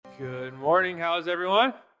Good morning. How's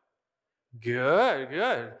everyone?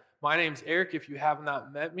 Good. My name's Eric. If you have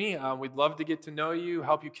not met me, we'd love to get to know you,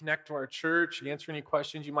 help you connect to our church, answer any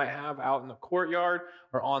questions you might have out in the courtyard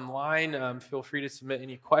or online. Feel free to submit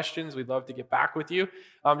any questions. We'd love to get back with you.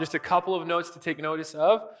 Just a couple of notes to take notice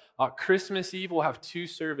of. Christmas Eve, we'll have two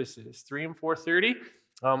services, 3 and 4:30.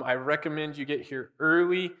 I recommend you get here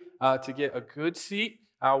early to get a good seat.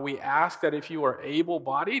 We ask that if you are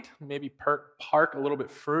able-bodied, maybe park a little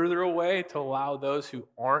bit further away to allow those who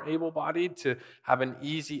aren't able-bodied to have an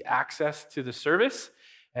easy access to the service.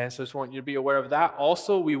 And so I just want you to be aware of that.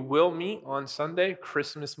 Also, we will meet on Sunday,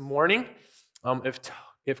 Christmas morning.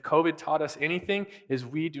 If COVID taught us anything, is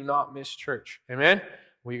we do not miss church. Amen?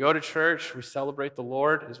 We go to church, we celebrate the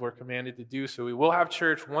Lord as we're commanded to do. So we will have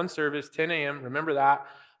church, one service, 10 a.m. Remember that.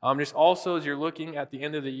 Just also, as you're looking at the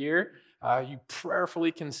end of the year, you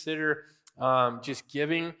prayerfully consider just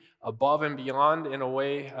giving above and beyond in a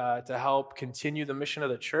way to help continue the mission of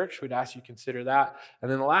the church. We'd ask you to consider that. And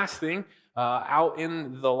then the last thing, out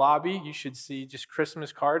in the lobby, you should see just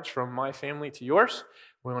Christmas cards from my family to yours.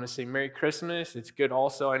 We want to say Merry Christmas. It's good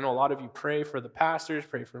also. I know a lot of you pray for the pastors,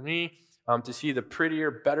 pray for me, to see the prettier,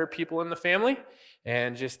 better people in the family,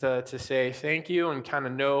 and just to say thank you and kind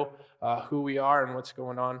of know who we are and what's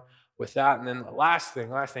going on with that. And then the last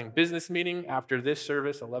thing, business meeting after this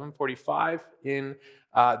service, 11:45 in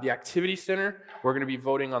the activity center. We're going to be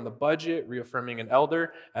voting on the budget, reaffirming an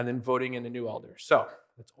elder, and then voting in a new elder. So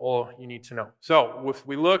that's all you need to know. So if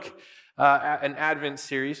we look at an Advent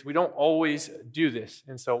series, we don't always do this.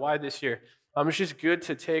 And so why this year? It's just good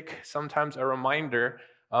to take sometimes a reminder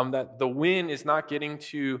that the win is not getting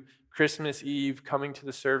to Christmas Eve, coming to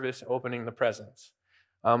the service, opening the presents.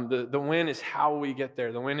 The win is how we get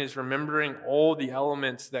there. The win is remembering all the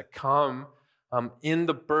elements that come in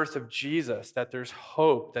the birth of Jesus, that there's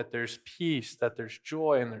hope, that there's peace, that there's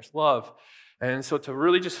joy, and there's love. And so to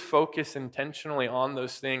really just focus intentionally on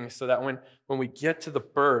those things so that when we get to the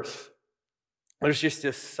birth, there's just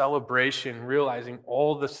this celebration, realizing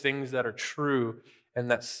all the things that are true in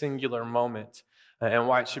that singular moment and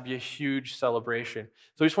why it should be a huge celebration.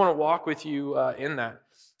 So I just want to walk with you in that.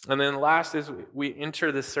 And then last, as we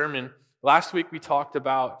enter this sermon, last week we talked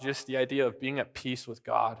about just the idea of being at peace with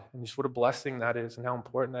God and just what a blessing that is and how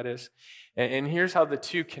important that is. And here's how the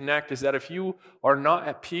two connect, is that if you are not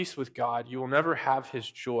at peace with God, you will never have his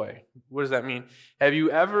joy. What does that mean? Have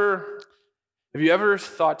you ever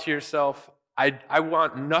thought to yourself, I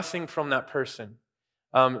want nothing from that person?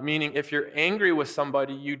 Meaning if you're angry with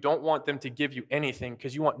somebody, you don't want them to give you anything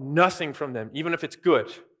because you want nothing from them, even if it's good.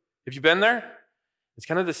 Have you been there? It's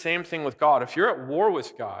kind of the same thing with God. If you're at war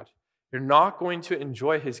with God, you're not going to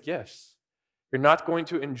enjoy his gifts. You're not going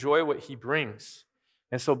to enjoy what he brings.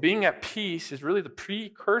 And so being at peace is really the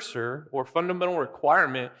precursor or fundamental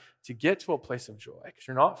requirement to get to a place of joy, because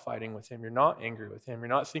you're not fighting with him. You're not angry with him. You're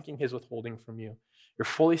not thinking his withholding from you. You're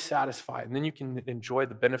fully satisfied. And then you can enjoy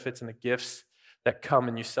the benefits and the gifts that come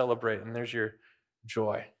and you celebrate. And there's your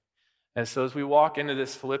joy. And so as we walk into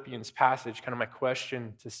this Philippians passage, kind of my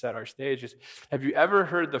question to set our stage is, have you ever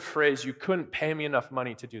heard the phrase, you couldn't pay me enough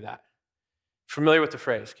money to do that? Familiar with the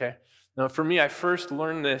phrase, okay? Now, for me, I first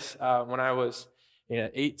learned this when I was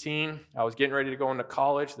 18. I was getting ready to go into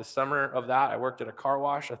college. The summer of that, I worked at a car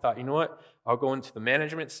wash. I thought, you know what? I'll go into the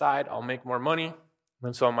management side. I'll make more money.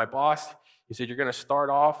 And so my boss, he said, you're going to start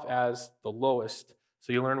off as the lowest,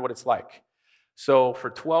 so you learn what it's like. So for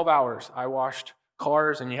 12 hours, I washed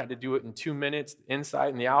cars, and you had to do it in 2 minutes, the inside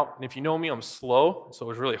and the out. And if you know me, I'm slow, so it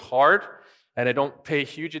was really hard. And I don't pay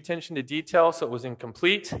huge attention to detail, so it was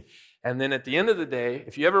incomplete. And then at the end of the day,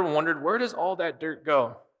 if you ever wondered, where does all that dirt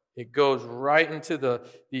go? It goes right into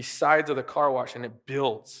these sides of the car wash, and it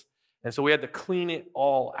builds. And so we had to clean it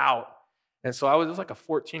all out. And so it was like a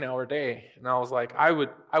 14-hour day. And I was like, I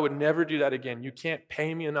would never do that again. You can't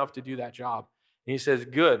pay me enough to do that job. And he says,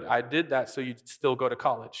 good, I did that so you'd still go to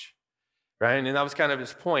college. Right? And that was kind of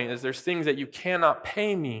his point, is there's things that you cannot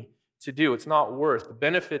pay me to do. It's not worth, the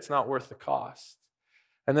benefit's not worth the cost.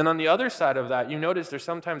 And then on the other side of that, you notice there's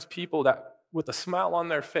sometimes people that with a smile on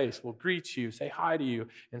their face will greet you, say hi to you,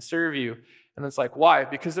 and serve you. And it's like, why?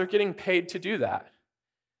 Because they're getting paid to do that.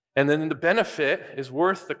 And then the benefit is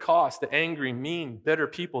worth the cost, the angry, mean, bitter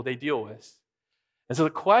people they deal with. And so the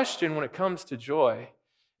question when it comes to joy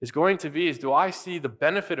is going to be, do I see the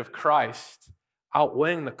benefit of Christ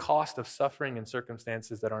outweighing the cost of suffering in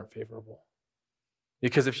circumstances that aren't favorable?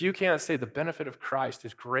 Because if you can't say the benefit of Christ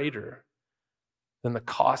is greater than the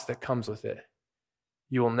cost that comes with it,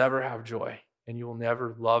 you will never have joy, and you will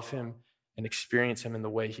never love him and experience him in the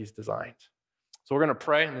way he's designed. So we're going to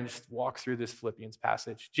pray and then just walk through this Philippians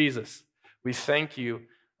passage. Jesus, we thank you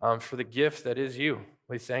for the gift that is you.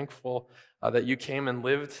 We're thankful that you came and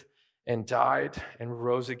lived and died and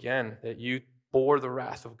rose again, that you bore the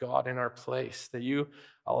wrath of God in our place, that you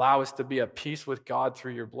allow us to be at peace with God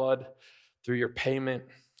through your blood, through your payment,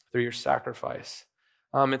 through your sacrifice.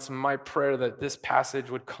 It's my prayer that this passage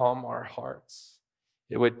would calm our hearts.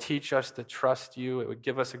 It would teach us to trust you. It would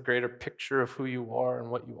give us a greater picture of who you are and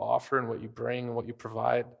what you offer and what you bring and what you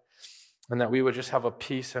provide. And that we would just have a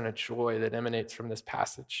peace and a joy that emanates from this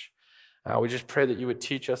passage. We just pray that you would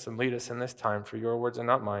teach us and lead us in this time for your words and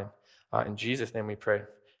not mine. In Jesus' name we pray.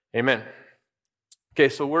 Amen. Okay,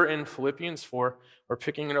 so we're in Philippians 4. We're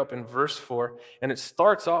picking it up in verse 4. And it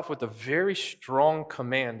starts off with a very strong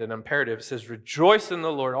command and imperative. It says, rejoice in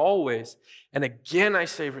the Lord always. And again I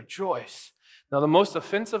say rejoice. Now, the most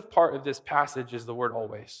offensive part of this passage is the word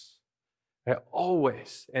always. Right?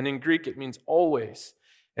 Always. And in Greek, it means always.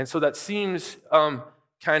 And so that seems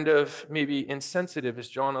kind of maybe insensitive, as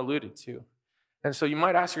John alluded to. And so you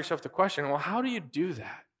might ask yourself the question, well, how do you do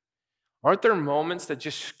that? Aren't there moments that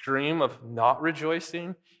just scream of not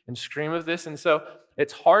rejoicing and scream of this? And so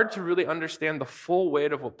it's hard to really understand the full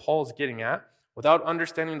weight of what Paul's getting at without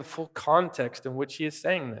understanding the full context in which he is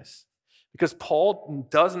saying this. Because Paul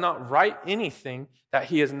does not write anything that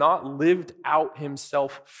he has not lived out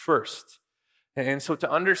himself first. And so to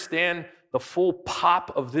understand the full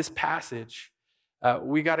pop of this passage,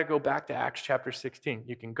 we got to go back to Acts chapter 16.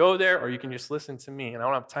 You can go there or you can just listen to me. And I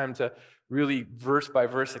don't have time to really verse by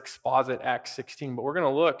verse exposit Acts 16. But we're going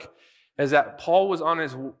to look as that Paul was on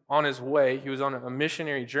his way. He was on a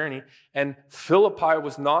missionary journey. And Philippi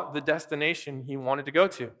was not the destination he wanted to go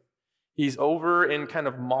to. He's over in kind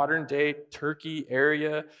of modern day Turkey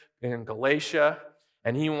area in Galatia.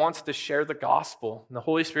 And he wants to share the gospel. And the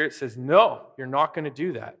Holy Spirit says, no, you're not going to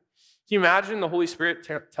do that. Can you imagine the Holy Spirit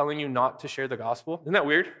telling you not to share the gospel? Isn't that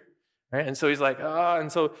weird? Right? And so he's like,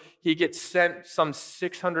 and so he gets sent some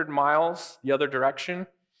 600 miles the other direction.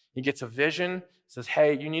 He gets a vision. Says,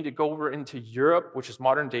 hey, you need to go over into Europe, which is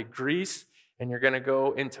modern day Greece, and you're going to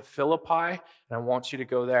go into Philippi, and I want you to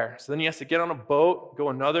go there. So then he has to get on a boat, go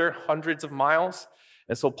another hundreds of miles.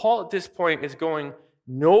 And so Paul at this point is going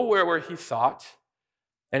nowhere where he thought,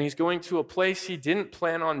 and he's going to a place he didn't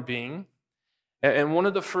plan on being. And one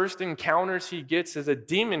of the first encounters he gets is a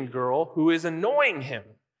demon girl who is annoying him.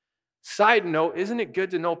 Side note, isn't it good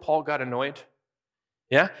to know Paul got annoyed?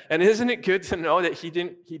 Yeah? And isn't it good to know that he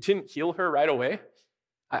didn't heal her right away?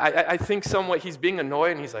 I think somewhat he's being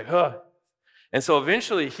annoyed and he's like, huh. And so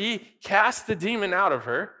eventually he casts the demon out of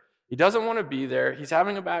her. He doesn't want to be there. He's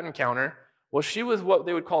having a bad encounter. Well, she was what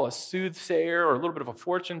they would call a soothsayer or a little bit of a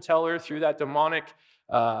fortune teller through that demonic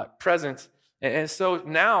presence. And so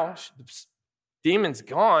now demon's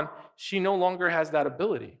gone, she no longer has that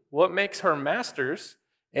ability. What makes her masters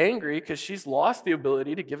angry because she's lost the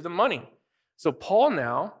ability to give them money. So Paul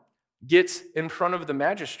now gets in front of the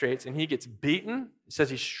magistrates and he gets beaten. It says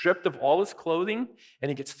he's stripped of all his clothing and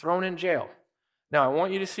he gets thrown in jail. Now, I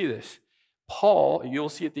want you to see this. Paul, you'll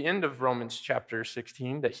see at the end of Romans chapter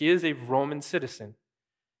 16 that he is a Roman citizen.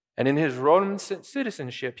 And in his Roman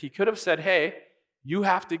citizenship, he could have said, hey, you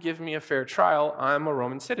have to give me a fair trial. I'm a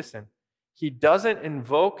Roman citizen. He doesn't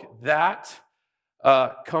invoke that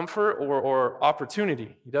comfort or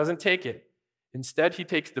opportunity. He doesn't take it. Instead, he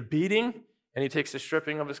takes the beating and he takes the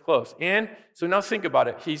stripping of his clothes. And so now think about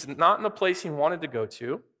it. He's not in the place he wanted to go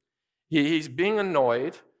to. He's being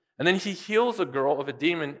annoyed. And then he heals a girl of a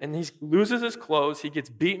demon and he loses his clothes. He gets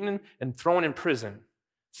beaten and thrown in prison.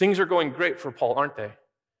 Things are going great for Paul, aren't they?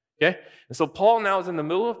 Okay? And so Paul now is in the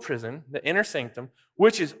middle of prison, the inner sanctum,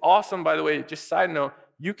 which is awesome, by the way. Just side note,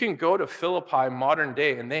 you can go to Philippi modern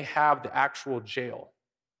day and they have the actual jail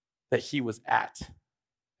that he was at.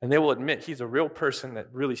 And they will admit he's a real person that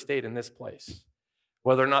really stayed in this place.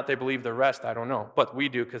 Whether or not they believe the rest, I don't know. But we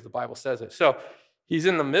do because the Bible says it. So he's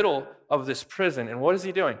in the middle of this prison. And what is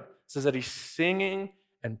he doing? It says that he's singing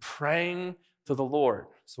and praying to the Lord.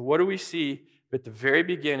 So what do we see at the very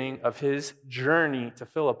beginning of his journey to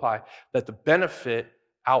Philippi? That the benefit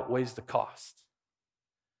outweighs the cost.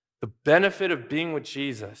 The benefit of being with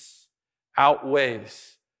Jesus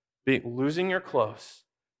outweighs losing your clothes,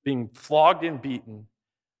 being flogged and beaten,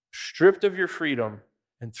 stripped of your freedom,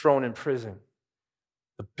 and thrown in prison.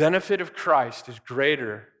 The benefit of Christ is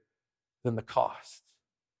greater than the cost.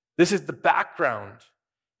 This is the background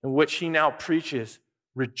in which he now preaches,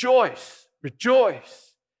 rejoice,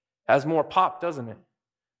 rejoice. Has more pop, doesn't it?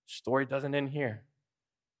 Story doesn't end here.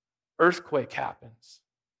 Earthquake happens.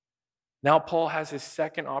 Now Paul has his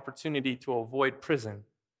second opportunity to avoid prison.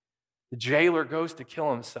 The jailer goes to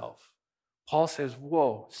kill himself. Paul says,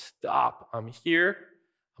 whoa, stop. I'm here.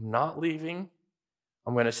 I'm not leaving.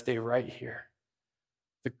 I'm going to stay right here.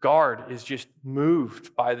 The guard is just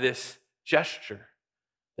moved by this gesture,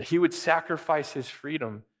 that he would sacrifice his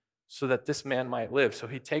freedom so that this man might live. So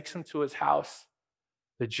he takes him to his house.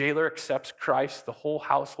 The jailer accepts Christ. The whole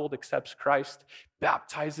household accepts Christ,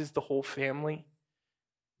 baptizes the whole family.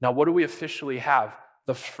 Now, what do we officially have?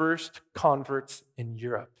 The first converts in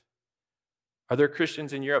Europe. Are there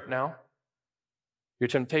Christians in Europe now? Your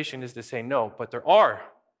temptation is to say no, but there are.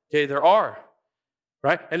 Okay, there are.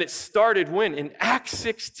 Right? And it started when? In Acts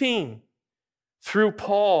 16, through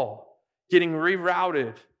Paul getting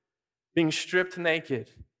rerouted, being stripped naked,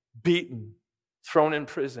 beaten, thrown in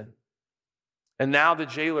prison. And now the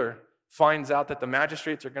jailer finds out that the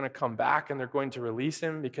magistrates are going to come back and they're going to release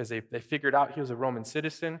him because they figured out he was a Roman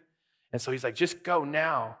citizen. And so he's like, just go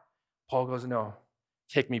now. Paul goes, no,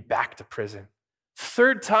 take me back to prison.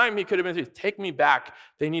 Third time he could have been, take me back.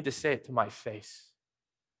 They need to say it to my face.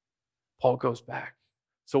 Paul goes back.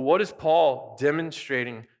 So what is Paul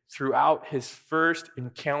demonstrating throughout his first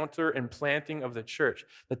encounter and planting of the church?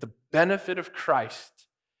 That the benefit of Christ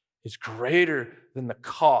is greater than the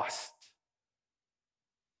cost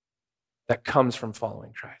that comes from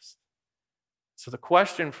following Christ. So the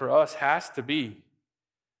question for us has to be,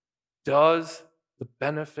 does the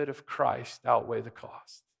benefit of Christ outweigh the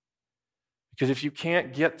cost? Because if you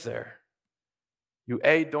can't get there, you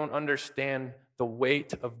don't understand the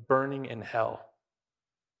weight of burning in hell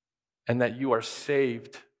and that you are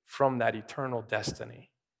saved from that eternal destiny.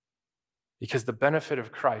 Because the benefit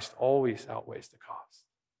of Christ always outweighs the cost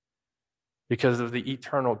because of the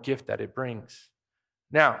eternal gift that it brings.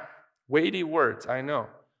 Now, weighty words, I know.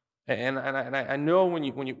 And I know when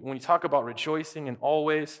you talk about rejoicing and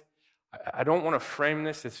always, I don't want to frame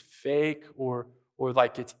this as fake or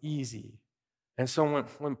like it's easy. And so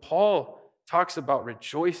when Paul talks about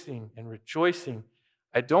rejoicing,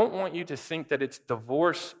 I don't want you to think that it's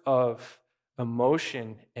divorce of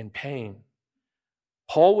emotion and pain.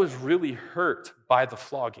 Paul was really hurt by the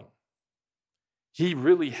flogging. He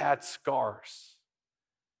really had scars.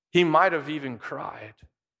 He might have even cried.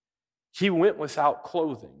 He went without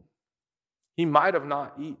clothing. He might have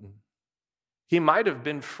not eaten. He might have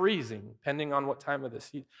been freezing, depending on what time of the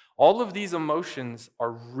season. All of these emotions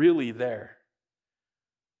are really there.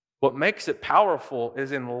 What makes it powerful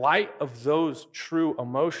is in light of those true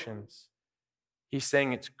emotions, he's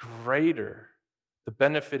saying it's greater. The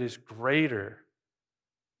benefit is greater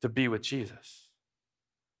to be with Jesus.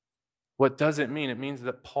 What does it mean? It means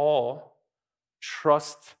that Paul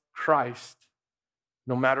trusts Christ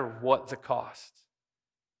no matter what the cost.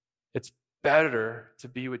 It's better to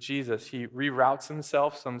be with Jesus. He reroutes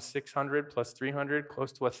himself some 600 plus 300,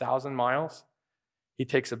 close to 1,000 miles. He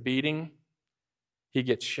takes a beating. He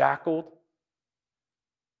gets shackled.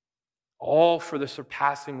 All for the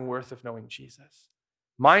surpassing worth of knowing Jesus.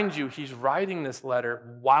 Mind you, he's writing this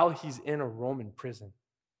letter while he's in a Roman prison.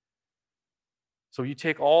 So you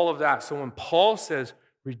take all of that. So when Paul says,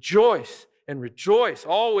 rejoice and rejoice,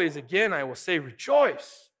 always again I will say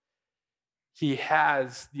rejoice, he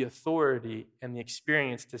has the authority and the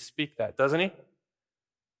experience to speak that, doesn't he?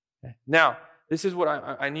 Now, this is what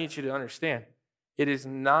I need you to understand. It is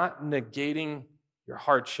not negating your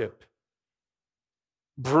hardship.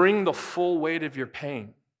 Bring the full weight of your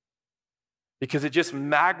pain because it just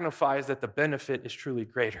magnifies that the benefit is truly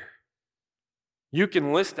greater. You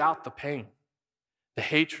can list out the pain, the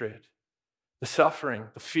hatred, the suffering,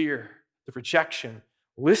 the fear, the rejection.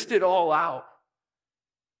 List it all out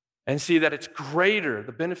and see that it's greater.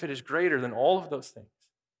 The benefit is greater than all of those things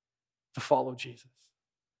to follow Jesus.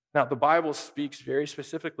 Now, the Bible speaks very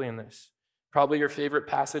specifically in this. Probably your favorite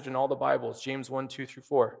passage in all the Bibles, James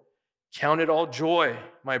 1:2-4. Count it all joy,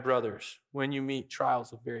 my brothers, when you meet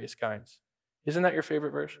trials of various kinds. Isn't that your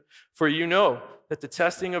favorite verse? For you know that the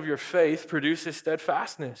testing of your faith produces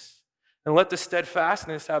steadfastness. And let the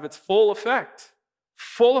steadfastness have its full effect,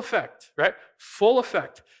 right? Full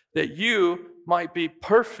effect, that you might be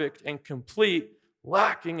perfect and complete,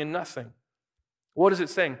 lacking in nothing. What is it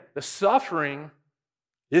saying? The suffering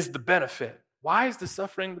is the benefit. Why is the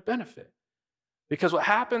suffering the benefit? Because what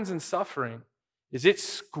happens in suffering is it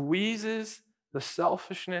squeezes the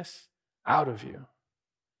selfishness out of you.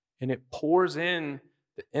 And it pours in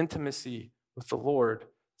the intimacy with the Lord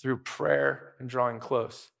through prayer and drawing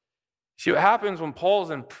close. See what happens when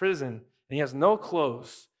Paul's in prison and he has no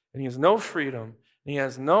clothes and he has no freedom and he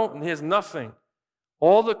has nothing.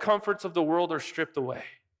 All the comforts of the world are stripped away.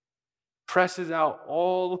 Presses out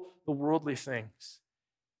all the worldly things.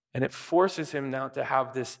 And it forces him now to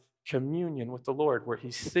have this communion with the Lord where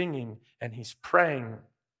he's singing and he's praying.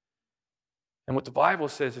 And what the Bible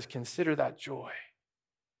says is consider that joy.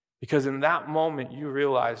 Because in that moment, you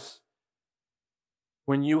realize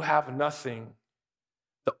when you have nothing,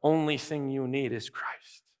 the only thing you need is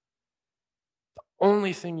Christ. The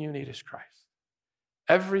only thing you need is Christ.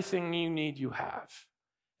 Everything you need, you have.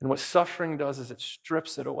 And what suffering does is it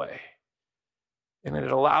strips it away. And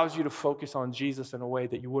it allows you to focus on Jesus in a way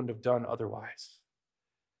that you wouldn't have done otherwise.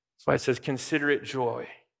 That's why it says, consider it joy.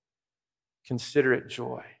 Consider it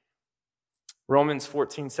joy. Romans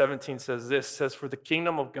 14:17 says this, says, for the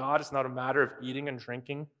kingdom of God is not a matter of eating and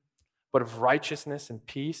drinking, but of righteousness and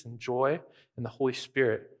peace and joy in the Holy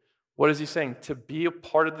Spirit. What is he saying? To be a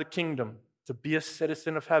part of the kingdom, to be a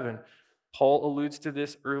citizen of heaven. Paul alludes to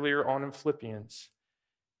this earlier on in Philippians.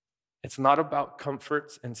 It's not about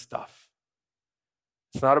comforts and stuff.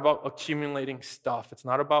 It's not about accumulating stuff. It's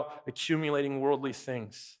not about accumulating worldly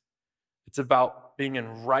things. It's about being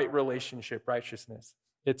in right relationship, righteousness.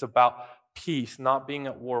 It's about peace, not being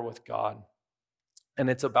at war with God. And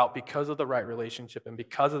it's about, because of the right relationship and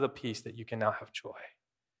because of the peace, that you can now have joy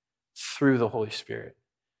through the Holy Spirit.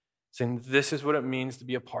 Saying this is what it means to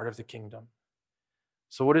be a part of the kingdom.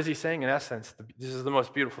 So what is he saying in essence? This is the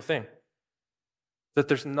most beautiful thing. That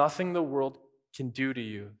there's nothing the world can do to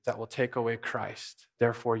you that will take away Christ.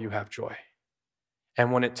 Therefore, you have joy.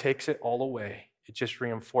 And when it takes it all away, it just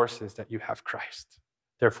reinforces that you have Christ.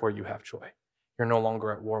 Therefore, you have joy. You're no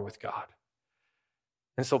longer at war with God.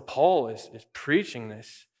 And so Paul is preaching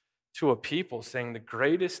this to a people, saying the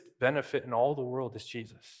greatest benefit in all the world is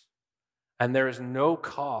Jesus. And there is no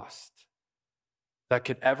cost that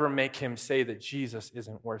could ever make him say that Jesus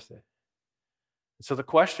isn't worth it. So the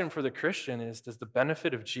question for the Christian is, does the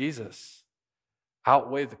benefit of Jesus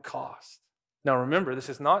outweigh the cost? Now remember, this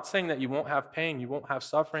is not saying that you won't have pain, you won't have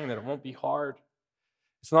suffering, that it won't be hard.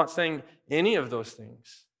 It's not saying any of those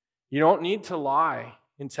things. You don't need to lie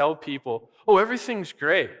and tell people, oh, everything's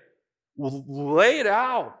great. Well, lay it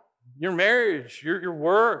out. Your marriage, your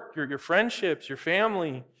work, your friendships, your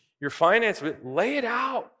family, your finances, lay it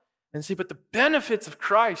out and see, but the benefits of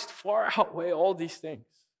Christ far outweigh all these things.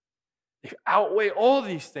 They outweigh all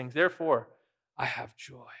these things. Therefore, I have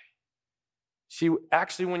joy. See,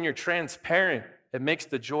 actually, when you're transparent, it makes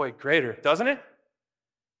the joy greater, doesn't it?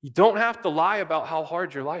 You don't have to lie about how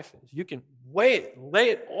hard your life is. You can lay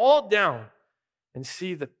it all down and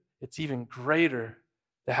see that it's even greater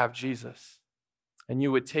to have Jesus. And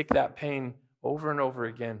you would take that pain over and over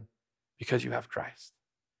again because you have Christ.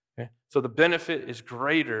 Okay? So the benefit is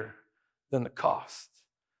greater than the cost.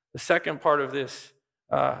 The second part of this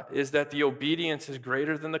is that the obedience is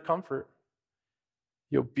greater than the comfort.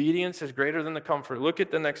 The obedience is greater than the comfort. Look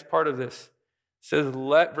at the next part of this. It says,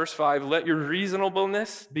 verse 5, let your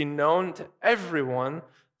reasonableness be known to everyone.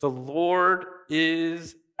 The Lord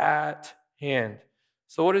is at hand.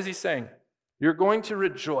 So what is he saying? You're going to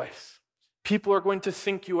rejoice. People are going to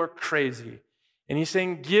think you are crazy. And he's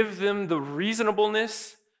saying, give them the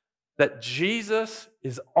reasonableness that Jesus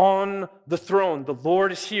is on the throne. The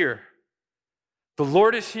Lord is here. The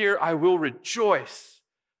Lord is here. I will rejoice.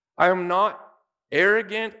 I am not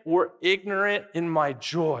arrogant or ignorant in my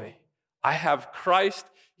joy. I have Christ.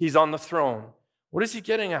 He's on the throne. What is he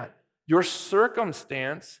getting at? Your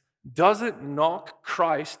circumstance doesn't knock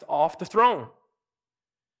Christ off the throne.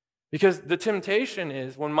 Because the temptation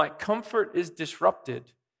is, when my comfort is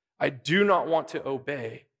disrupted, I do not want to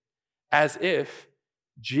obey, as if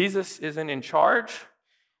Jesus isn't in charge,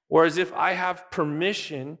 or as if I have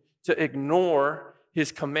permission to ignore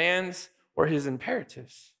his commands or his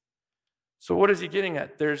imperatives. So what is he getting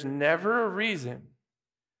at? There's never a reason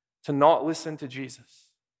to not listen to Jesus.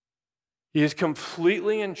 He is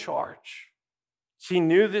completely in charge. He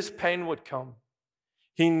knew this pain would come.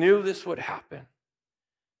 He knew this would happen.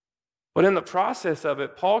 But in the process of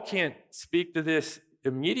it, Paul can't speak to this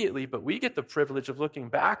immediately, but we get the privilege of looking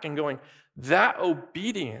back and going, that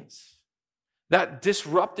obedience, that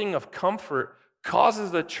disrupting of comfort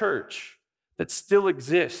causes a church that still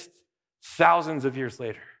exists thousands of years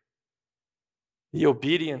later. The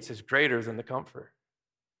obedience is greater than the comfort.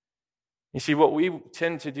 You see, what we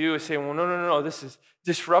tend to do is say, well, no, this is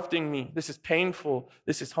disrupting me. This is painful.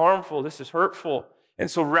 This is harmful. This is hurtful. And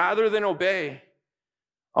so rather than obey,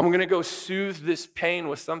 I'm going to go soothe this pain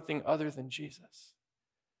with something other than Jesus.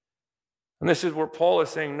 And this is where Paul is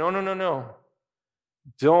saying, no.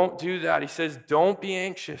 Don't do that. He says, don't be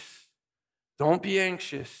anxious. Don't be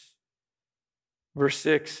anxious. Verse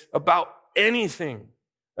 6, about anything.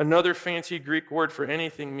 Another fancy Greek word for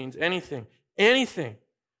anything means anything. Anything.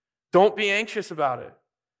 Don't be anxious about it.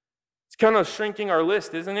 It's kind of shrinking our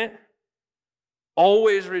list, isn't it?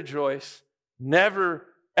 Always rejoice. Never,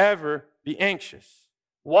 ever be anxious.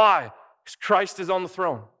 Why? Because Christ is on the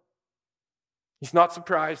throne. He's not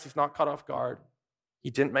surprised. He's not caught off guard. He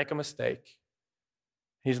didn't make a mistake.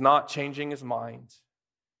 He's not changing his mind.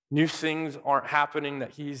 New things aren't happening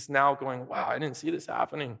that he's now going, wow, I didn't see this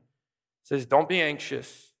happening. He says, don't be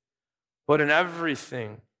anxious, but in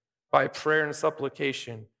everything, by prayer and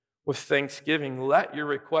supplication, with thanksgiving, let your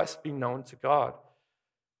requests be known to God.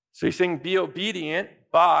 So he's saying, be obedient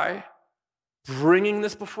by bringing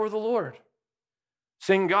this before the Lord.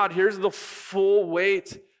 Saying, God, here's the full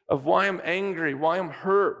weight of why I'm angry, why I'm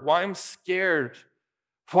hurt, why I'm scared,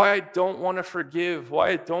 why I don't want to forgive, why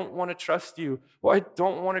I don't want to trust you, why I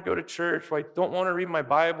don't want to go to church, why I don't want to read my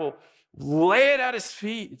Bible. Lay it at his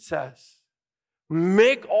feet, it says.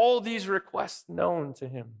 Make all these requests known to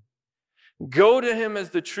him. Go to him as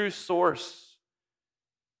the true source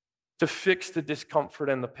to fix the discomfort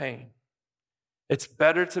and the pain. It's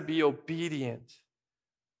better to be obedient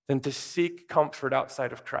than to seek comfort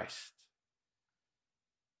outside of Christ.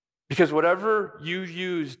 Because whatever you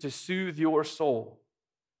use to soothe your soul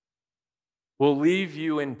will leave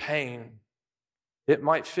you in pain. It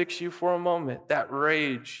might fix you for a moment. That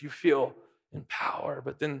rage, you feel in power,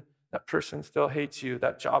 but then that person still hates you.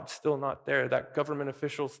 That job's still not there. That government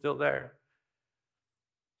official's still there.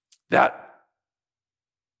 That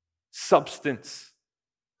substance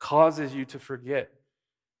causes you to forget,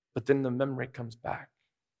 but then the memory comes back.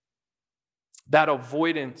 That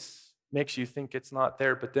avoidance makes you think it's not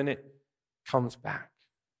there, but then it comes back.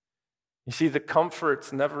 You see, the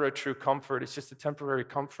comfort's never a true comfort. It's just a temporary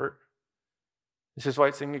comfort. This is why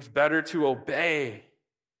it's saying it's better to obey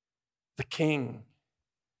the king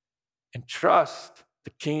and trust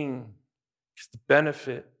the king, because the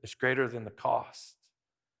benefit is greater than the cost.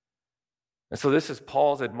 And so this is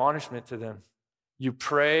Paul's admonishment to them. You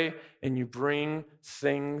pray and you bring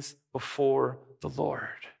things before the Lord.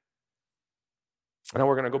 Now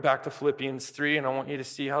we're going to go back to Philippians 3, and I want you to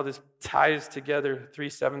see how this ties together,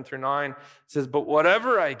 3:7-9. It says, but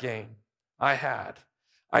whatever I gained,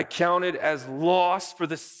 I counted as loss for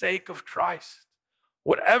the sake of Christ.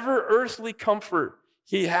 Whatever earthly comfort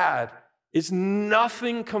he had is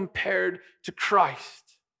nothing compared to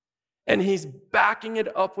Christ. And he's backing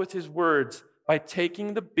it up with his words by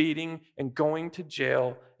taking the beating and going to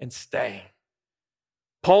jail and staying.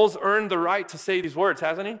 Paul's earned the right to say these words,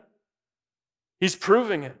 hasn't he? He's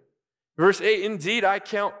proving it. Verse 8, indeed, I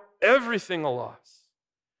count everything a loss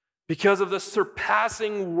because of the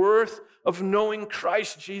surpassing worth of knowing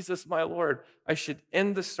Christ Jesus, my Lord. I should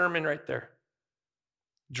end the sermon right there.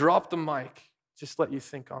 Drop the mic. Just let you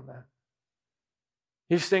think on that.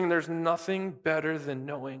 He's saying there's nothing better than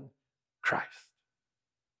knowing Christ.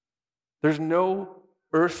 There's no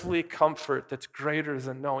earthly comfort that's greater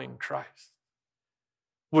than knowing Christ.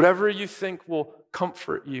 Whatever you think will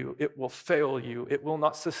comfort you, it will fail you. It will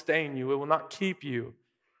not sustain you. It will not keep you.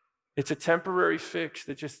 It's a temporary fix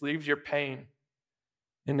that just leaves your pain,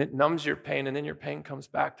 and it numbs your pain, and then your pain comes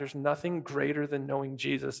back. There's nothing greater than knowing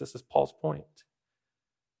Jesus. This is Paul's point.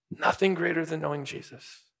 Nothing greater than knowing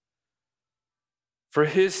Jesus. For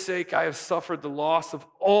his sake, I have suffered the loss of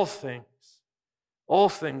all things,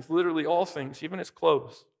 literally all things, even his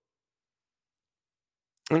clothes,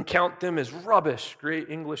 and count them as rubbish, great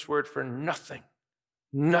English word for nothing,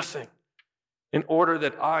 in order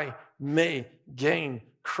that I may gain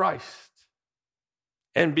Christ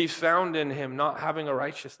and be found in him, not having a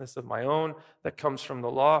righteousness of my own that comes from the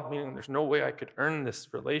law, meaning there's no way I could earn this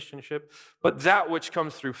relationship, but that which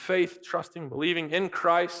comes through faith, trusting, believing in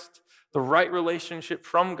Christ, the right relationship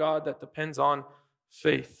from God that depends on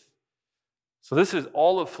faith. So this is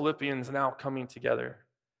all of Philippians now coming together.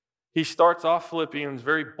 He starts off Philippians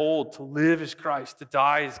very bold. To live is Christ, to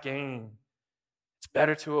die is gain. It's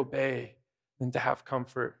better to obey than to have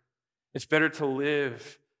comfort. It's better to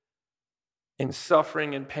live in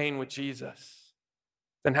suffering and pain with Jesus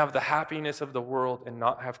than have the happiness of the world and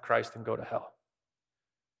not have Christ and go to hell.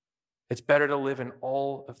 It's better to live in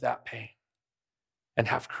all of that pain and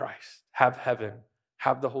have Christ, have heaven,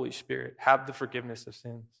 have the Holy Spirit, have the forgiveness of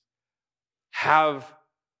sins, have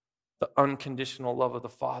the unconditional love of the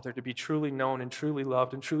Father, to be truly known and truly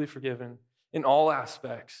loved and truly forgiven in all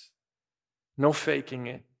aspects. No faking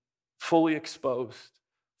it, fully exposed,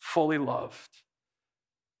 fully loved.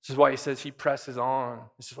 This is why he says he presses on.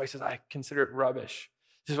 This is why he says, I consider it rubbish.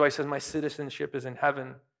 This is why he says my citizenship is in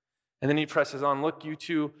heaven. And then he presses on, look, you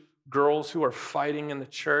two girls who are fighting in the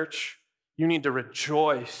church, you need to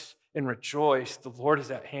rejoice and rejoice. The Lord is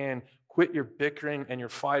at hand. Quit your bickering and your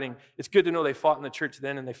fighting. It's good to know they fought in the church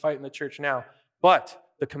then and they fight in the church now. But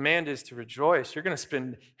the command is to rejoice. You're going to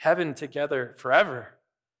spend heaven together forever.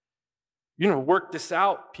 You're going to work this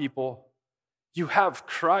out, people. You have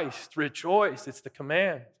Christ. Rejoice. It's the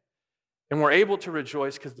command. And we're able to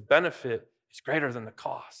rejoice because the benefit is greater than the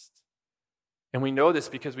cost. And we know this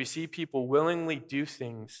because we see people willingly do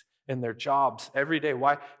things in their jobs every day.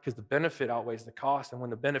 Why? Because the benefit outweighs the cost. And when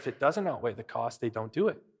the benefit doesn't outweigh the cost, they don't do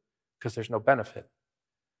it because there's no benefit.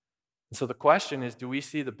 And so the question is, do we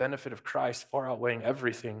see the benefit of Christ far outweighing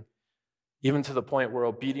everything, even to the point where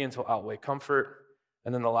obedience will outweigh comfort?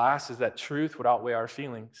 And then the last is that truth would outweigh our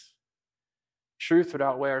feelings. Truth would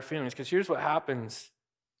outweigh our feelings, because here's what happens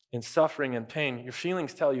in suffering and pain. Your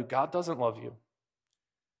feelings tell you God doesn't love you.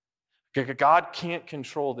 God can't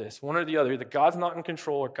control this, one or the other. Either God's not in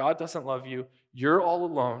control or God doesn't love you. You're all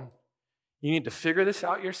alone. You need to figure this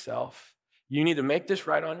out yourself. You need to make this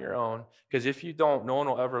right on your own, because if you don't, no one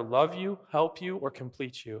will ever love you, help you, or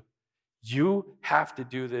complete you. You have to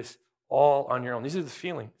do this all on your own. These are the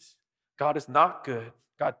feelings. God is not good.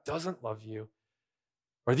 God doesn't love you.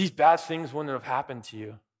 Or these bad things wouldn't have happened to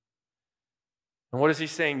you. And what is he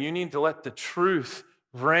saying? You need to let the truth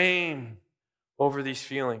reign over these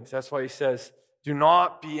feelings. That's why he says, do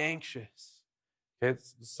not be anxious. Okay,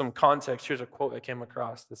 some context. Here's a quote I came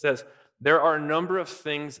across. It says, there are a number of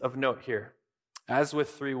things of note here. As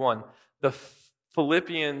with 3:1, the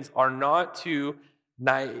Philippians are not to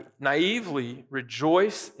naively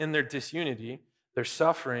rejoice in their disunity, their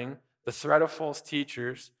suffering, the threat of false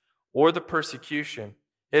teachers, or the persecution.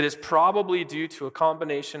 It is probably due to a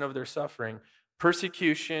combination of their suffering: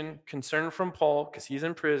 persecution, concern from Paul because he's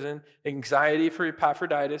in prison, anxiety for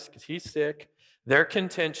Epaphroditus because he's sick, their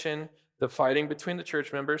contention, the fighting between the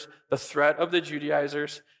church members, the threat of the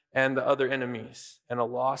Judaizers and the other enemies, and a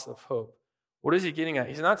loss of hope. What is he getting at?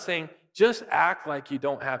 He's not saying just act like you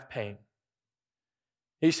don't have pain.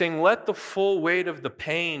 He's saying let the full weight of the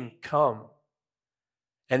pain come.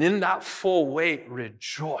 And in that full weight,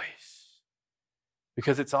 rejoice.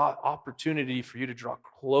 Because it's an opportunity for you to draw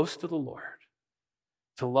close to the Lord,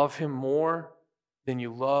 to love him more than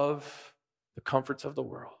you love the comforts of the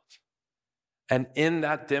world. And in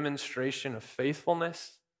that demonstration of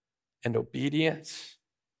faithfulness and obedience,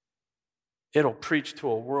 it'll preach to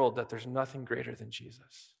a world that there's nothing greater than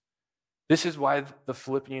Jesus. This is why the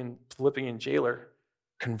Philippian jailer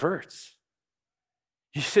converts.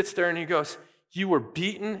 He sits there and he goes, you were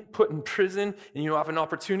beaten, put in prison, and you have an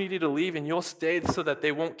opportunity to leave, and you'll stay so that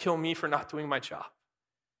they won't kill me for not doing my job.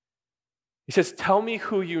 He says, tell me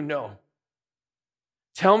who you know.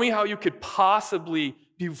 Tell me how you could possibly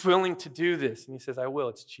be willing to do this. And he says, I will.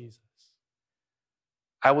 It's Jesus.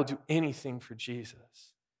 I will do anything for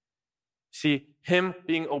Jesus. See, him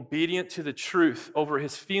being obedient to the truth over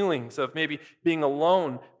his feelings of maybe being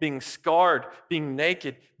alone, being scarred, being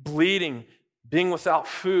naked, bleeding, being without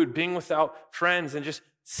food, being without friends, and just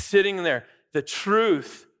sitting there. The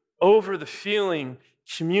truth over the feeling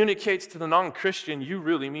communicates to the non-Christian, you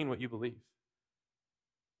really mean what you believe.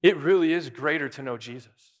 It really is greater to know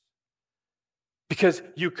Jesus. Because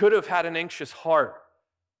you could have had an anxious heart,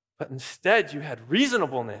 but instead you had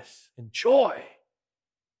reasonableness and joy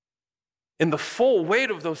in the full weight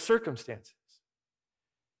of those circumstances.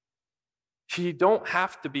 You don't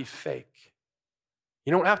have to be fake.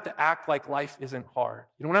 You don't have to act like life isn't hard.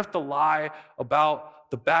 You don't have to lie about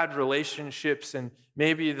the bad relationships and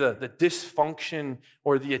maybe the dysfunction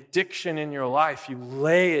or the addiction in your life. You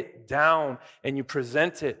lay it down and you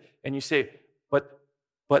present it and you say,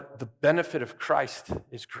 but the benefit of Christ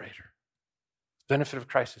is greater. The benefit of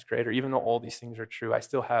Christ is greater. Even though all these things are true, I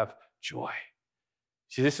still have joy.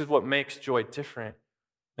 See, this is what makes joy different.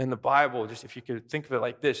 In the Bible, just if you could think of it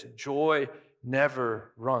like this, joy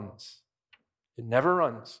never runs. It never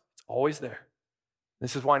runs. It's always there.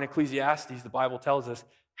 This is why in Ecclesiastes, the Bible tells us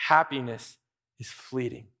happiness is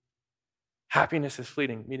fleeting. Happiness is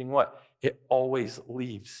fleeting, meaning what? It always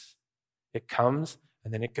leaves. It comes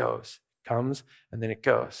and then it goes. It comes and then it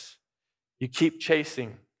goes. You keep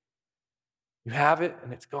chasing. You have it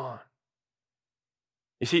and it's gone.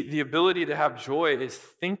 You see, the ability to have joy is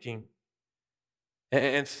thinking,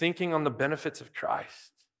 and thinking on the benefits of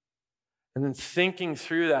Christ. And then thinking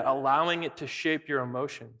through that, allowing it to shape your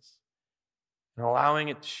emotions, and allowing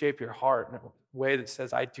it to shape your heart in a way that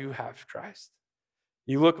says, I do have Christ.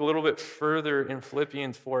 You look a little bit further in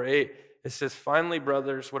Philippians 4:8, it says, finally,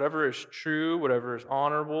 brothers, whatever is true, whatever is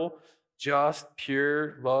honorable, just,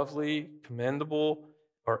 pure, lovely, commendable,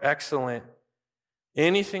 or excellent,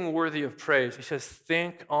 anything worthy of praise, he says,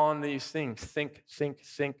 think on these things. Think.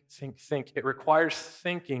 It requires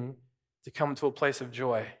thinking to come to a place of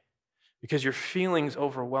joy because your feelings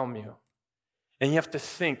overwhelm you. And you have to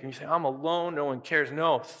think. And you say, I'm alone, no one cares.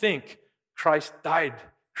 No, think. Christ died.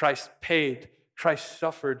 Christ paid. Christ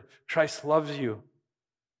suffered. Christ loves you.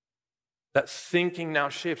 That thinking now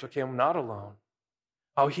shapes, okay, I'm not alone.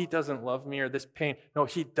 Oh, he doesn't love me or this pain. No,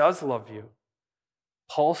 he does love you.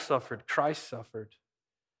 Paul suffered. Christ suffered.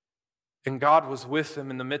 And God was with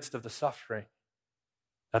him in the midst of the suffering.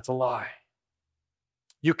 That's a lie.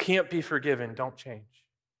 You can't be forgiven. Don't change.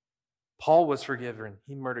 Paul was forgiven.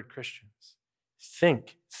 He murdered Christians.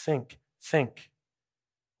 Think.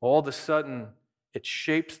 All of a sudden, it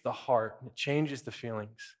shapes the heart and it changes the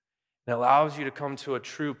feelings and allows you to come to a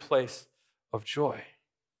true place of joy.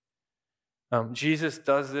 Jesus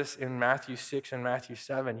does this in Matthew 6 and Matthew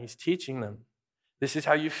 7. He's teaching them. This is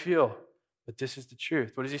how you feel, but this is the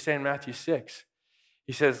truth. What does he say in Matthew 6?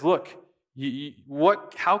 He says, look,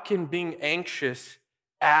 how can being anxious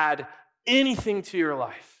add anything to your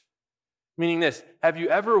life? Meaning this, have you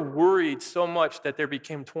ever worried so much that there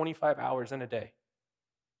became 25 hours in a day?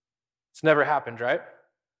 It's never happened, right?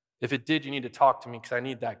 If it did, you need to talk to me because I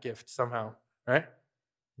need that gift somehow, right?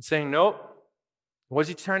 And saying, nope. What is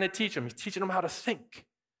he trying to teach them? He's teaching them how to think.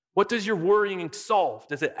 What does your worrying solve?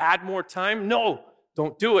 Does it add more time? No,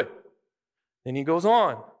 don't do it. Then he goes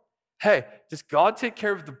on. Hey, does God take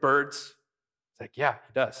care of the birds? It's like, yeah,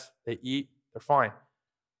 he does. They eat, they're fine.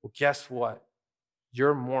 Well, guess what?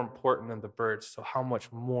 You're more important than the birds, so how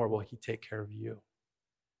much more will he take care of you?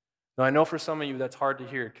 Now, I know for some of you that's hard to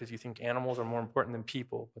hear because you think animals are more important than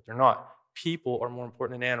people, but they're not. People are more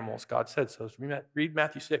important than animals. God said so. Read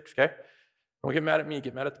Matthew 6, okay? Don't get mad at me,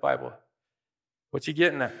 get mad at the Bible. What's he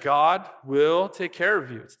getting at? God will take care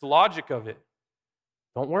of you. It's the logic of it.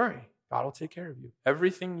 Don't worry. God will take care of you.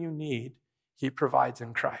 Everything you need, he provides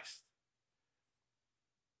in Christ.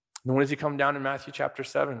 And when does he come down in Matthew chapter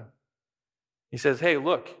 7? He says, hey,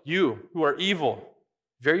 look, you who are evil,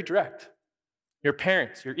 very direct. Your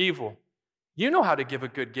parents, you're evil. You know how to give a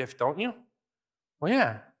good gift, don't you? Well,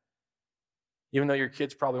 yeah. Even though your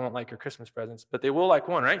kids probably won't like your Christmas presents, but they will like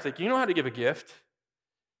one, right? It's like, you know how to give a gift.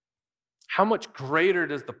 How much greater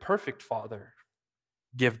does the perfect Father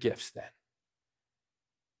give gifts then?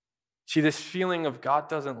 See, this feeling of God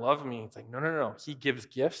doesn't love me, it's like, no. He gives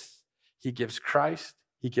gifts. He gives Christ.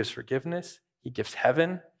 He gives forgiveness. He gives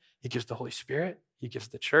heaven. He gives the Holy Spirit. He gives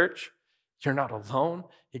the church. You're not alone.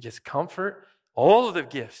 He gives comfort. All of the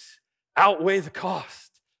gifts outweigh the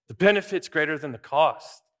cost. The benefit's greater than the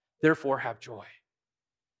cost. Therefore, have joy.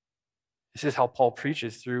 This is how Paul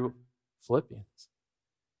preaches through Philippians.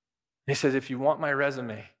 He says, if you want my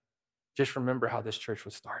resume, just remember how this church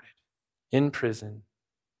was started. In prison,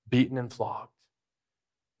 beaten and flogged,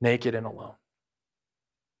 naked and alone.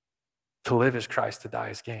 To live is Christ, to die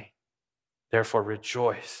is gain. Therefore,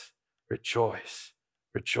 rejoice, rejoice,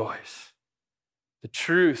 rejoice. The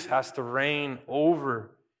truth has to reign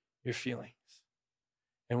over your feelings.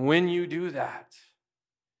 And when you do that,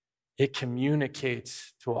 it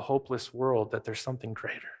communicates to a hopeless world that there's something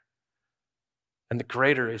greater. And the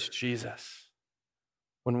greater is Jesus.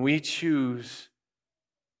 When we choose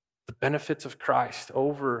the benefits of Christ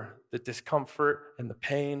over the discomfort and the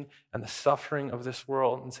pain and the suffering of this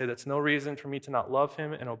world and say that's no reason for me to not love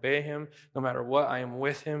him and obey him, no matter what, I am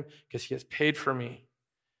with him because he has paid for me.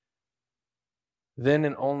 Then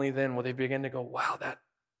and only then will they begin to go, wow,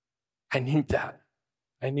 I need that.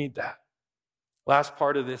 I need that. Last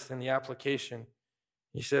part of this in the application,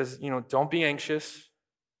 he says, don't be anxious,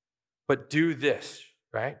 but do this,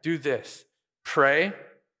 right? Do this. Pray,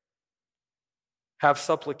 have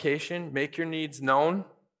supplication, make your needs known,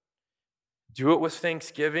 do it with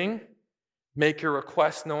thanksgiving, make your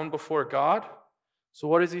requests known before God. So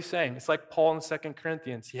what is he saying? It's like Paul in 2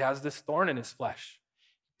 Corinthians. He has this thorn in his flesh.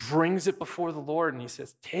 Brings it before the Lord and he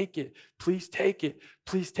says, take it, please take it,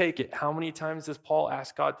 please take it. How many times does Paul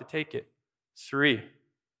ask God to take it? 3.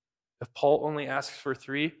 If Paul only asks for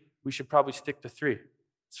 3, we should probably stick to 3.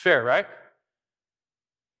 It's fair, right?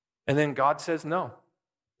 And then God says, no,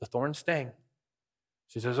 the thorn's staying.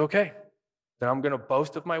 She says, okay, then I'm going to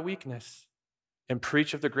boast of my weakness and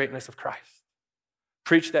preach of the greatness of Christ.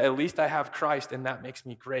 Preach that at least I have Christ and that makes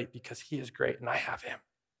me great because he is great and I have him.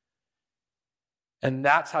 And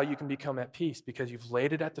that's how you can become at peace because you've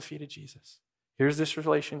laid it at the feet of Jesus. Here's this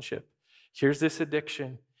relationship. Here's this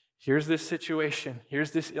addiction. Here's this situation.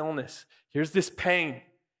 Here's this illness. Here's this pain.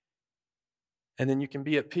 And then you can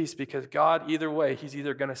be at peace because God, either way, he's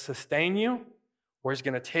either going to sustain you or he's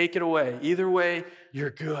going to take it away. Either way,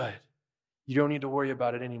 you're good. You don't need to worry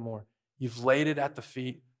about it anymore. You've laid it at the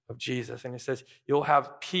feet of Jesus. And he says, you'll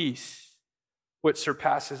have peace, which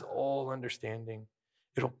surpasses all understanding.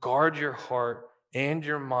 It'll guard your heart and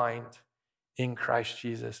your mind in Christ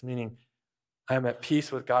Jesus, meaning I'm at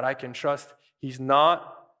peace with God. I can trust he's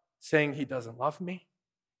not saying he doesn't love me.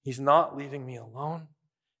 He's not leaving me alone.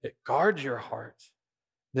 It guards your heart.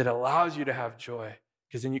 That allows you to have joy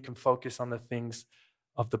because then you can focus on the things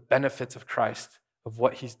of the benefits of Christ, of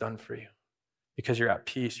what he's done for you. Because you're at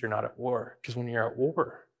peace, you're not at war. Because when you're at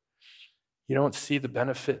war, you don't see the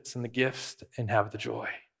benefits and the gifts and have the joy.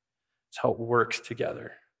 It's how it works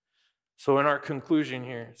together. So in our conclusion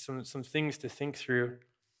here, some things to think through,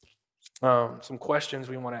 some questions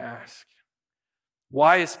we want to ask.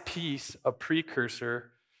 Why is peace a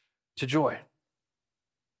precursor to joy?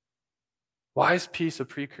 Why is peace a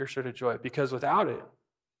precursor to joy? Because without it,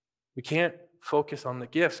 we can't focus on the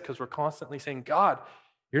gifts because we're constantly saying, God,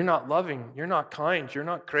 you're not loving, you're not kind, you're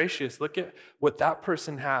not gracious. Look at what that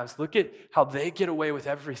person has. Look at how they get away with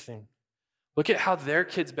everything. Look at how their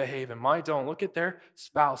kids behave and mine don't. Look at their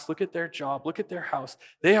spouse. Look at their job. Look at their house.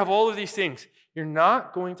 They have all of these things. You're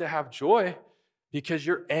not going to have joy because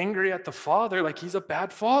you're angry at the Father like he's a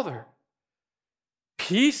bad father.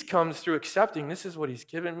 Peace comes through accepting this is what he's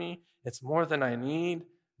given me. It's more than I need.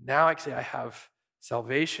 Now I can say I have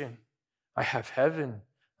salvation. I have heaven.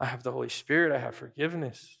 I have the Holy Spirit. I have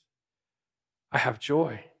forgiveness. I have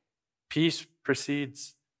joy. Peace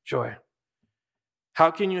precedes joy. How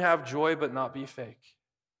can you have joy but not be fake?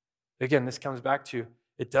 Again, this comes back to,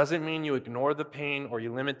 it doesn't mean you ignore the pain or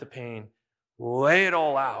you limit the pain. Lay it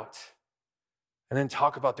all out and then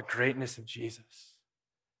talk about the greatness of Jesus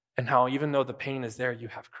and how even though the pain is there, you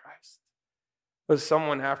have Christ. There was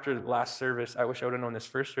someone after the last service, I wish I would have known this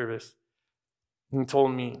first service, he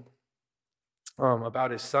told me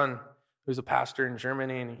about his son, who's a pastor in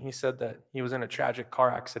Germany, and he said that he was in a tragic car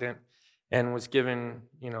accident and was given,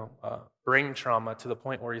 brain trauma to the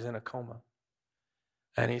point where he's in a coma.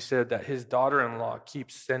 And he said that his daughter-in-law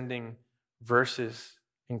keeps sending verses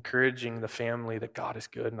encouraging the family that God is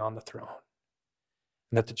good and on the throne.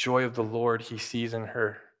 And that the joy of the Lord he sees in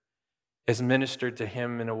her is ministered to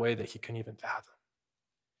him in a way that he couldn't even fathom.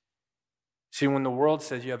 See, when the world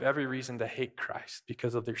says you have every reason to hate Christ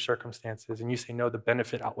because of their circumstances, and you say, no, the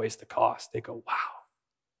benefit outweighs the cost, they go, wow,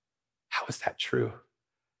 how is that true?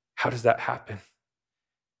 How does that happen?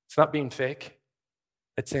 It's not being fake.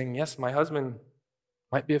 It's saying, yes, my husband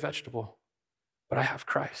might be a vegetable, but I have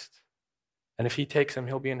Christ. And if he takes him,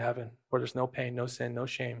 he'll be in heaven where there's no pain, no sin, no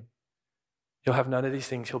shame. He'll have none of these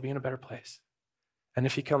things. He'll be in a better place. And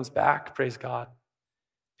if he comes back, praise God,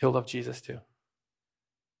 he'll love Jesus too.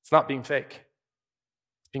 It's not being fake.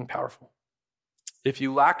 It's being powerful. If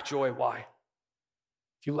you lack joy, why?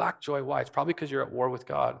 If you lack joy, why? It's probably because you're at war with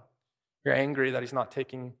God. You're angry that he's not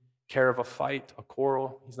taking care of a fight, a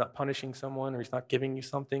quarrel. He's not punishing someone, or he's not giving you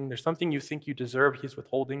something. There's something you think you deserve, he's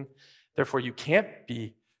withholding. Therefore, you can't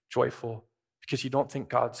be joyful because you don't think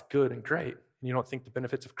God's good and great. And you don't think the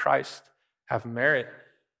benefits of Christ have merit.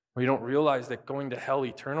 Or you don't realize that going to hell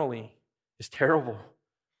eternally is terrible.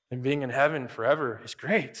 And being in heaven forever is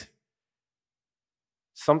great.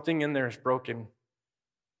 Something in there is broken.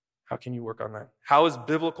 How can you work on that? How is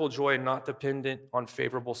biblical joy not dependent on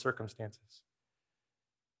favorable circumstances?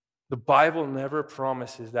 The Bible never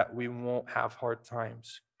promises that we won't have hard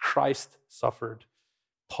times. Christ suffered.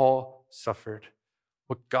 Paul suffered.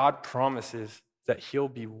 What God promises is that he'll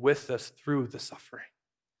be with us through the suffering.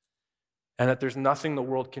 And that there's nothing the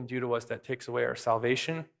world can do to us that takes away our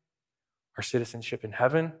salvation, our citizenship in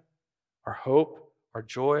heaven, our hope, our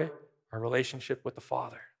joy, our relationship with the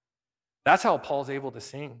Father. That's how Paul's able to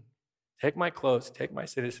sing. Take my clothes, take my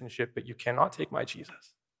citizenship, but you cannot take my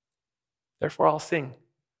Jesus. Therefore, I'll sing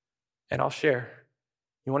and I'll share.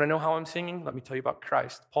 You want to know how I'm singing? Let me tell you about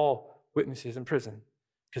Christ. Paul witnesses in prison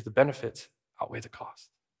because the benefits outweigh the cost.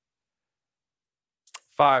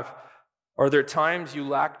 5, are there times you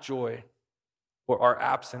lack joy or are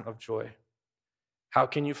absent of joy? How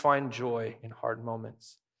can you find joy in hard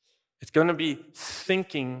moments? It's going to be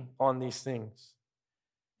thinking on these things.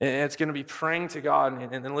 And it's going to be praying to God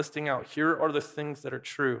and listing out, here are the things that are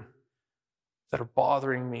true, that are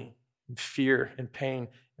bothering me, in fear and pain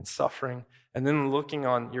and suffering. And then looking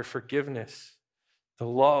on your forgiveness, the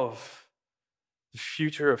love, the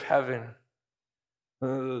future of heaven,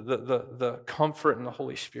 the comfort in the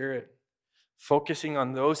Holy Spirit. Focusing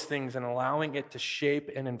on those things and allowing it to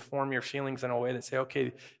shape and inform your feelings in a way that say,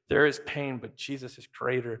 okay, there is pain, but Jesus is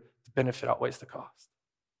greater. The benefit outweighs the cost.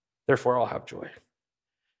 Therefore, I'll have joy.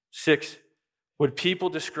 6, would people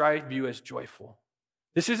describe you as joyful?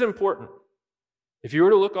 This is important. If you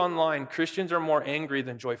were to look online, Christians are more angry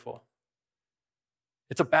than joyful.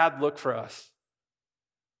 It's a bad look for us.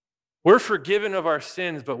 We're forgiven of our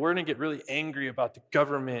sins, but we're going to get really angry about the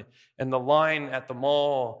government and the line at the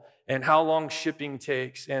mall and how long shipping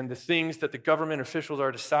takes and the things that the government officials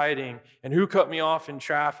are deciding and who cut me off in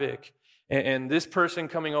traffic and this person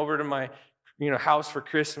coming over to my house for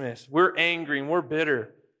Christmas. We're angry and we're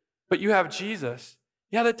bitter. But you have Jesus,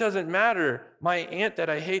 Yeah, that doesn't matter. My aunt that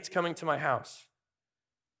I hate's coming to my house.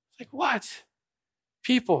 It's like, what?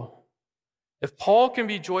 People, if Paul can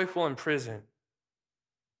be joyful in prison,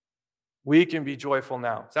 we can be joyful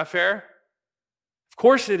now. Is that fair? Of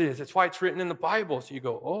course it is. That's why it's written in the Bible. So you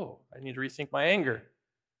go, oh, I need to rethink my anger.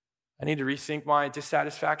 I need to rethink my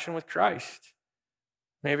dissatisfaction with Christ.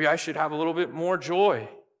 Maybe I should have a little bit more joy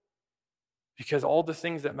because all the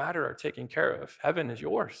things that matter are taken care of. Heaven is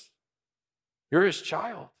yours. You're his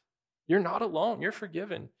child. You're not alone. You're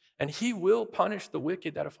forgiven. And he will punish the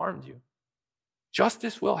wicked that have harmed you.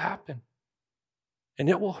 Justice will happen. And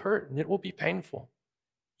it will hurt and it will be painful.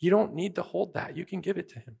 You don't need to hold that. You can give it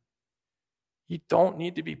to him. You don't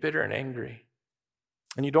need to be bitter and angry.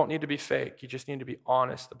 And you don't need to be fake. You just need to be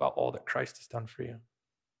honest about all that Christ has done for you.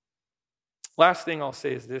 Last thing I'll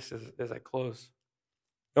say is this as I close.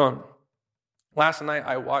 Last night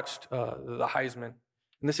I watched the Heisman.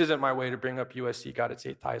 And this isn't my way to bring up USC got its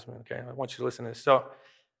 8th Heisman, okay? I want you to listen to this. So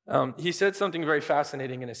he said something very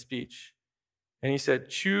fascinating in his speech. And he said,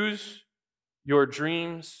 choose your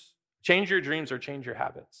dreams, change your dreams or change your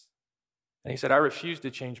habits. And he said, I refuse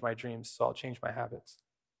to change my dreams, so I'll change my habits.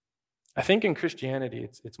 I think in Christianity,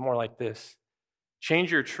 it's more like this.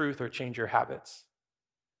 Change your truth or change your habits.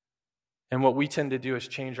 And what we tend to do is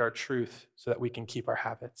change our truth so that we can keep our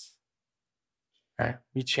habits. Right?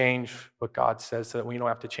 We change what God says so that we don't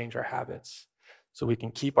have to change our habits. So we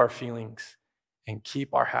can keep our feelings and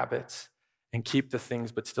keep our habits and keep the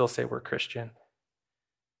things, but still say we're Christian.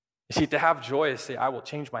 You see, to have joy is say, I will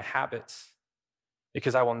change my habits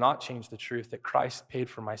because I will not change the truth that Christ paid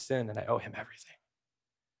for my sin and I owe him everything.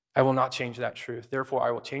 I will not change that truth. Therefore,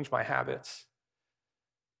 I will change my habits.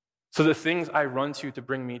 So the things I run to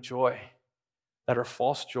bring me joy that are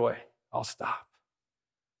false joy, I'll stop.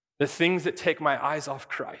 The things that take my eyes off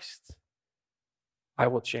Christ, I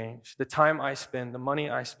will change. The time I spend, the money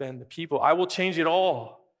I spend, the people, I will change it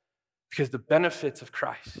all because the benefits of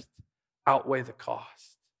Christ outweigh the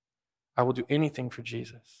cost. I will do anything for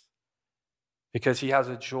Jesus because he has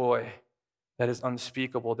a joy that is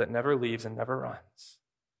unspeakable, that never leaves and never runs.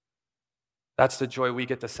 That's the joy we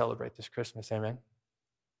get to celebrate this Christmas, amen?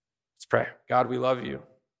 Let's pray. God, we love you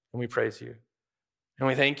and we praise you. And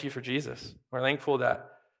we thank you for Jesus. We're thankful that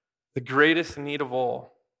the greatest need of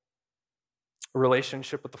all, a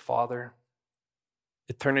relationship with the Father,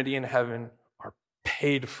 eternity in heaven, are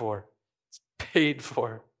paid for. It's paid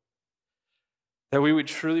for. That we would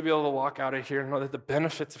truly be able to walk out of here and know that the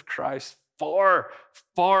benefits of Christ far,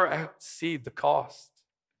 far exceed the cost.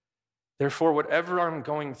 Therefore, whatever I'm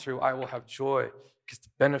going through, I will have joy because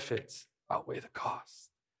the benefits outweigh the cost.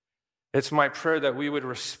 It's my prayer that we would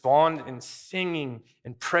respond in singing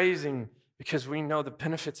and praising because we know the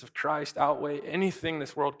benefits of Christ outweigh anything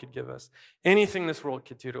this world could give us, anything this world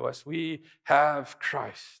could do to us. We have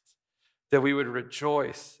Christ. That we would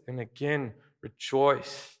rejoice and again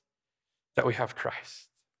rejoice that we have Christ.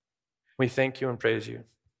 We thank you and praise you.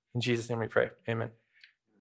 In Jesus' name we pray. Amen.